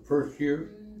out the first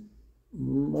year?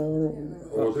 Or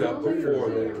was that before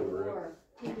that?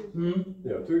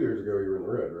 Yeah, 2 years ago you were in the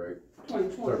red, right?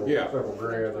 Several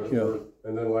grand.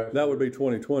 And then last that would be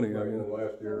 2020. year, and then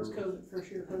last year, It was COVID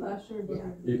first year. Last year,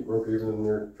 yeah. you broke even and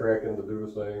you're tracking to do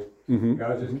the same. Mm-hmm.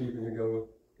 God's just keeping you going,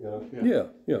 Yeah.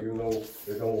 Even though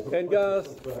they don't. And guys,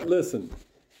 listen.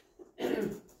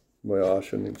 Well, I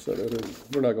shouldn't even say that.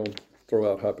 We're not going to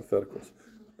throw out hypotheticals.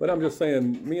 But I'm just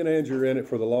saying, me and Andrew are in it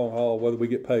for the long haul, whether we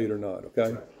get paid or not,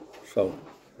 okay? So,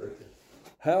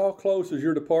 how close is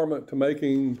your department to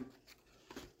making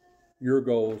your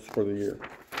goals for the year?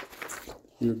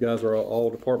 You guys are all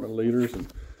department leaders,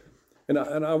 and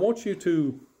I want you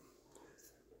to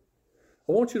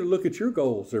look at your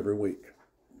goals every week.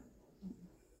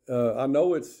 I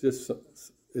know it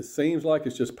seems like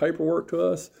it's just paperwork to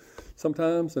us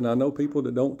sometimes, and I know people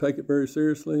that don't take it very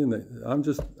seriously, and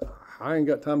I ain't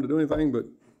got time to do anything but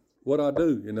what I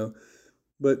do,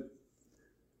 But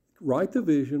write the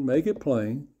vision, make it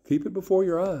plain, keep it before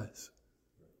your eyes.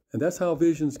 And that's how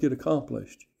visions get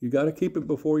accomplished. You got to keep it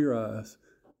before your eyes.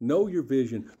 Know your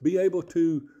vision. Be able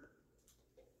to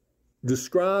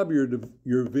describe your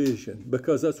vision,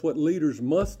 because that's what leaders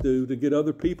must do to get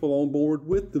other people on board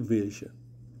with the vision.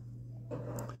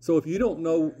 So if you don't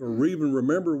know or even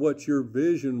remember what your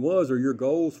vision was or your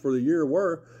goals for the year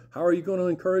were, how are you going to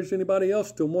encourage anybody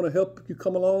else to want to help you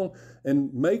come along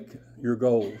and make your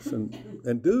goals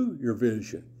and do your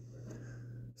vision?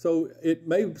 So it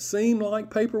may seem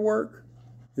like paperwork.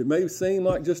 It may seem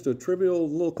like just a trivial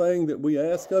little thing that we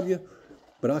ask of you,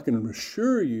 but I can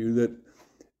assure you that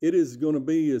it is going to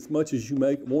be as much as you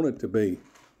want it to be.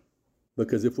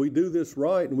 Because if we do this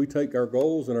right and we take our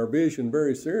goals and our vision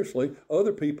very seriously,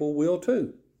 other people will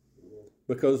too.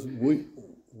 Because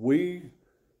we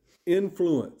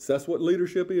influence. That's what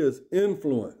leadership is,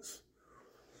 influence.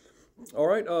 All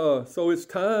right, so it's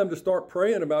time to start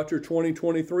praying about your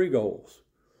 2023 goals.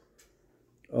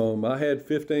 I had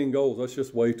 15 goals. That's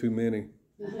just way too many.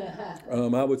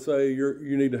 I would say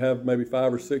you need to have maybe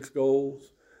 5 or 6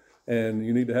 goals. And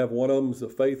you need to have one of them as a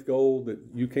faith goal that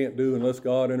you can't do unless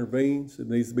God intervenes. It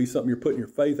needs to be something you're putting your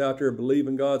faith out there, believe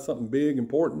in God, something big,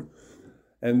 important.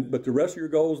 But the rest of your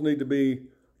goals need to be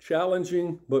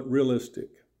challenging but realistic.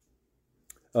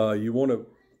 You want to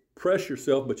press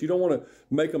yourself, but you don't want to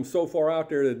make them so far out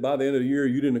there that by the end of the year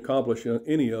you didn't accomplish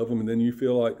any of them, and then you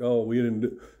feel like, oh, we didn't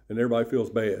do, and everybody feels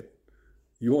bad.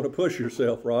 You want to push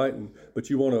yourself, right? But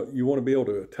you want to be able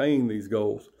to attain these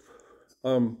goals.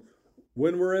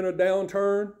 When we're in a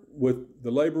downturn with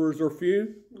the laborers are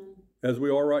few, as we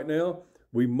are right now,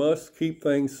 we must keep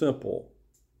things simple.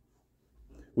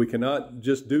 We cannot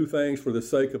just do things for the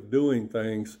sake of doing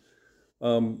things.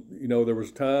 There was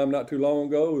a time not too long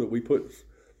ago that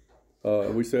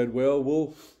we said,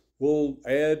 well, we'll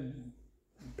add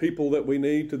people that we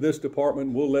need to this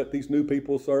department. We'll let these new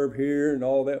people serve here and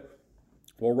all that.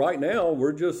 Well, right now,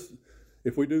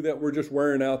 if we do that, we're just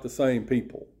wearing out the same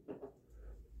people.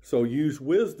 So use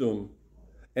wisdom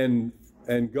and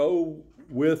go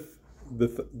with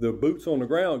the boots on the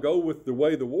ground. Go with the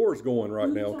way the war is going right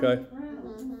now, okay?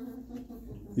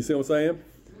 You see what I'm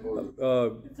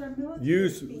saying?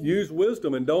 Use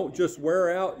wisdom and don't just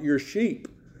wear out your sheep.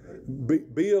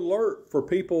 Be alert for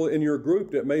people in your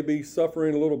group that may be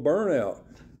suffering a little burnout.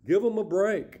 Give them a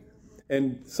break.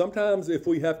 And sometimes if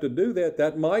we have to do that,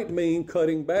 that might mean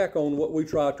cutting back on what we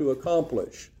try to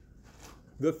accomplish.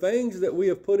 The things that we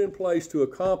have put in place to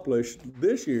accomplish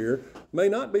this year may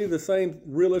not be the same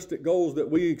realistic goals that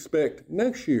we expect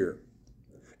next year.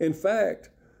 In fact,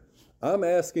 I'm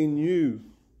asking you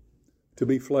to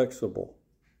be flexible.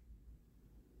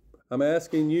 I'm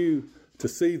asking you to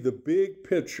see the big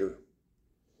picture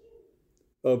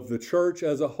of the church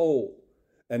as a whole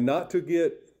and not to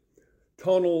get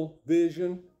tunnel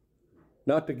vision,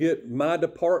 not to get my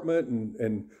department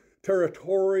and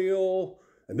territorial,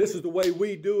 and this is the way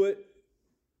we do it.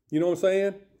 You know what I'm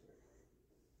saying?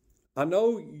 I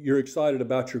know you're excited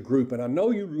about your group, and I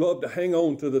know you love to hang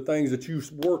on to the things that you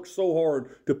worked so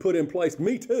hard to put in place.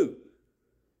 Me too.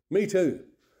 Me too.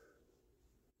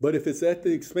 But if it's at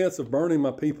the expense of burning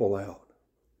my people out,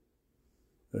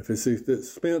 if it's at the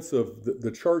expense of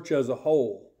the church as a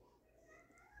whole,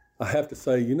 I have to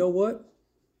say, you know what?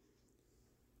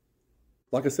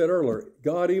 Like I said earlier,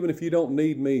 God, even if you don't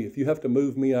need me, if you have to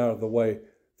move me out of the way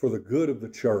for the good of the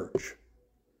church,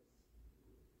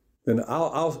 then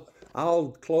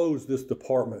I'll close this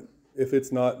department if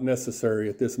it's not necessary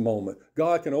at this moment.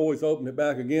 God can always open it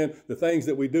back again. The things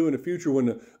that we do in the future,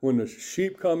 when the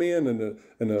sheep come in and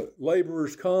the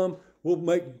laborers come, we'll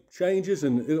make changes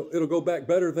and it'll go back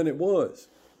better than it was.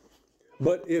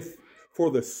 But if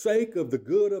for the sake of the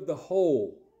good of the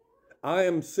whole, I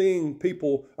am seeing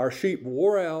people, our sheep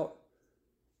wore out,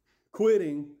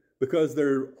 quitting because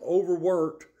they're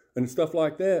overworked and stuff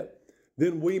like that,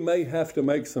 then we may have to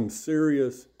make some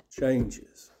serious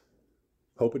changes.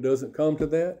 Hope it doesn't come to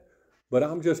that, but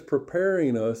I'm just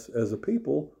preparing us as a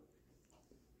people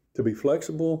to be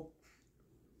flexible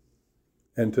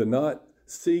and to not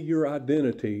see your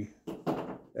identity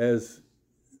as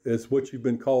what you've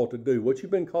been called to do. What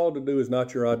you've been called to do is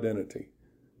not your identity.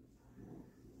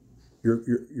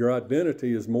 Your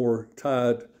identity is more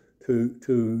tied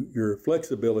to your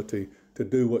flexibility to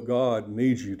do what God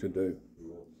needs you to do.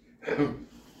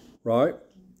 Right?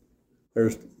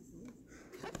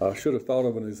 I should have thought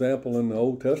of an example in the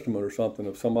Old Testament or something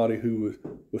of somebody who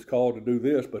was called to do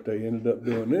this, but they ended up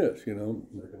doing this, you know.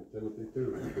 Timothy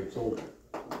too, he's a good soldier.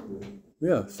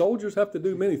 Yeah, soldiers have to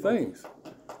do many things.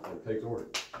 It takes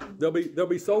orders. There'll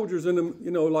be soldiers in them,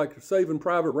 you know, like Saving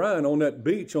Private Ryan on that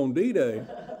beach on D-Day.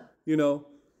 You know,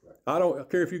 I don't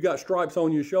care if you got stripes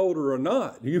on your shoulder or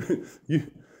not. You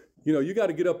got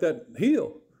to get up that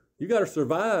hill. You got to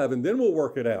survive, and then we'll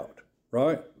work it out,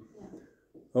 right?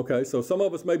 Okay, so some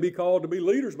of us may be called to be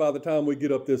leaders by the time we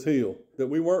get up this hill that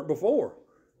we weren't before.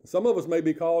 Some of us may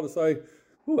be called to say,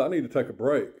 ooh, I need to take a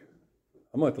break.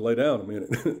 I'm going to have to lay down a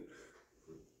minute.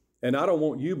 And I don't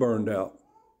want you burned out.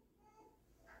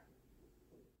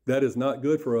 That is not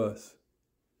good for us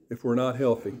if we're not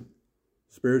healthy,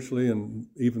 spiritually and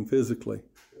even physically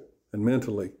and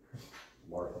mentally.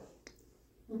 Martha.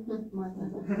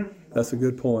 That's a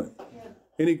good point.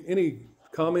 Any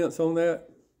comments on that?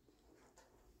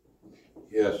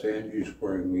 Yes, Angie's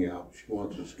wearing me out. She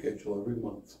wants a schedule every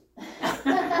month.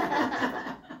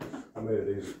 I made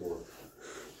it easy for her.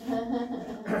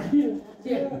 You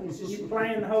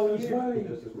playing the whole year?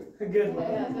 This is me. Good.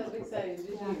 Yeah, that's what we say, just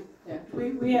you,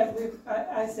 yeah.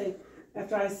 I say,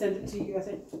 after I send it to you, I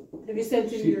say, have you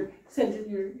sent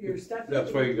in your stuff?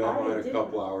 That's why you got mine a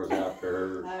couple hours after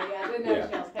her. Oh, yeah, I didn't know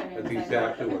she else came in. That's the same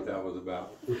exactly way. what that was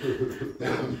about.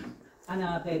 I know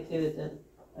I've had to,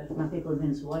 my people in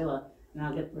Venezuela, and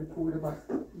I'll get the report about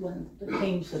one of the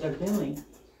things that they're doing.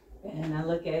 And I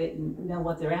look at it and know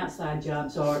what their outside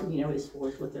jobs are, you know, as far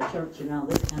as with their church and all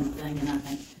this kind of thing. And I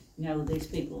think, you know, these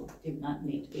people do not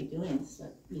need to be doing this. So,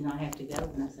 you know, I have to go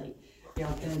and I say,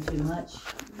 y'all doing too much,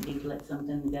 you need to let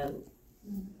something go.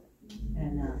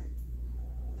 And,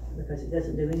 because it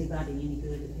doesn't do anybody any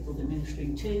good, the people they're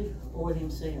ministering to or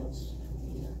themselves.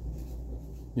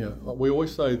 Yeah, we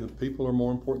always say that people are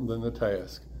more important than the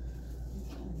task.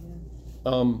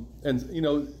 And, you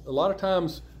know, a lot of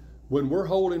times when we're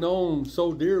holding on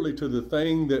so dearly to the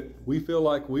thing that we feel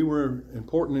like we were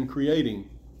important in creating,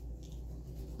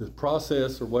 the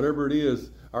process or whatever it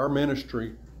is, our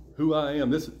ministry, who I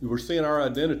am, we're seeing our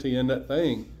identity in that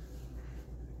thing,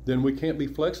 then we can't be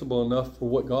flexible enough for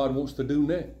what God wants to do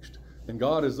next. And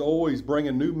God is always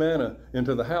bringing new manna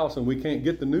into the house, and we can't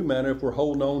get the new manna if we're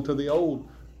holding on to the old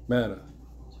manna.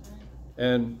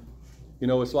 And you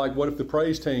know, it's like, what if the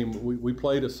praise team, we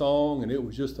played a song and it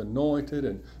was just anointed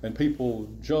and people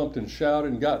jumped and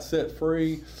shouted and got set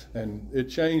free and it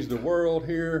changed the world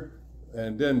here.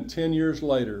 And then 10 years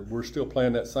later, we're still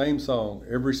playing that same song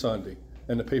every Sunday.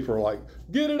 And the people are like,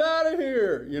 get it out of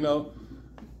here, you know.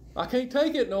 I can't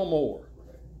take it no more.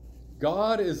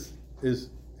 God is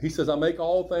he says, I make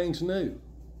all things new.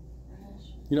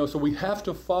 You know, so we have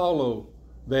to follow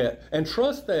that and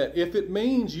trust that if it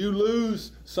means you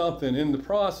lose something in the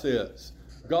process,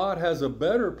 God has a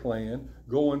better plan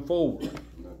going forward.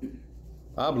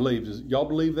 I believe. Y'all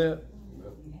believe that?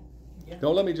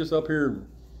 Don't let me just up here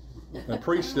and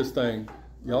preach this thing.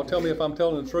 Y'all tell me if I'm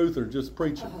telling the truth or just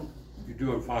preaching. You're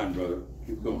doing fine, brother.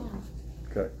 Keep going.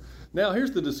 Okay. Now here's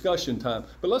the discussion time.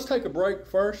 But let's take a break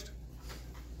first.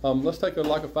 Let's take a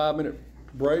 5-minute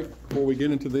break before we get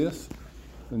into this.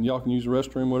 And y'all can use the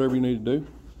restroom, whatever you need to do.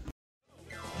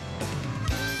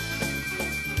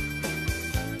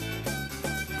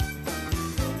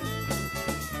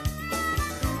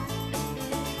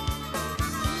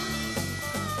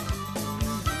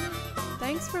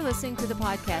 Thanks for listening to the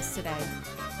podcast today.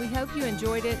 We hope you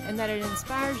enjoyed it and that it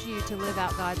inspires you to live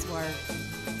out God's Word.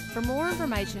 For more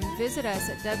information, visit us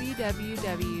at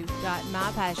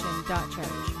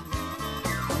www.mypassion.church.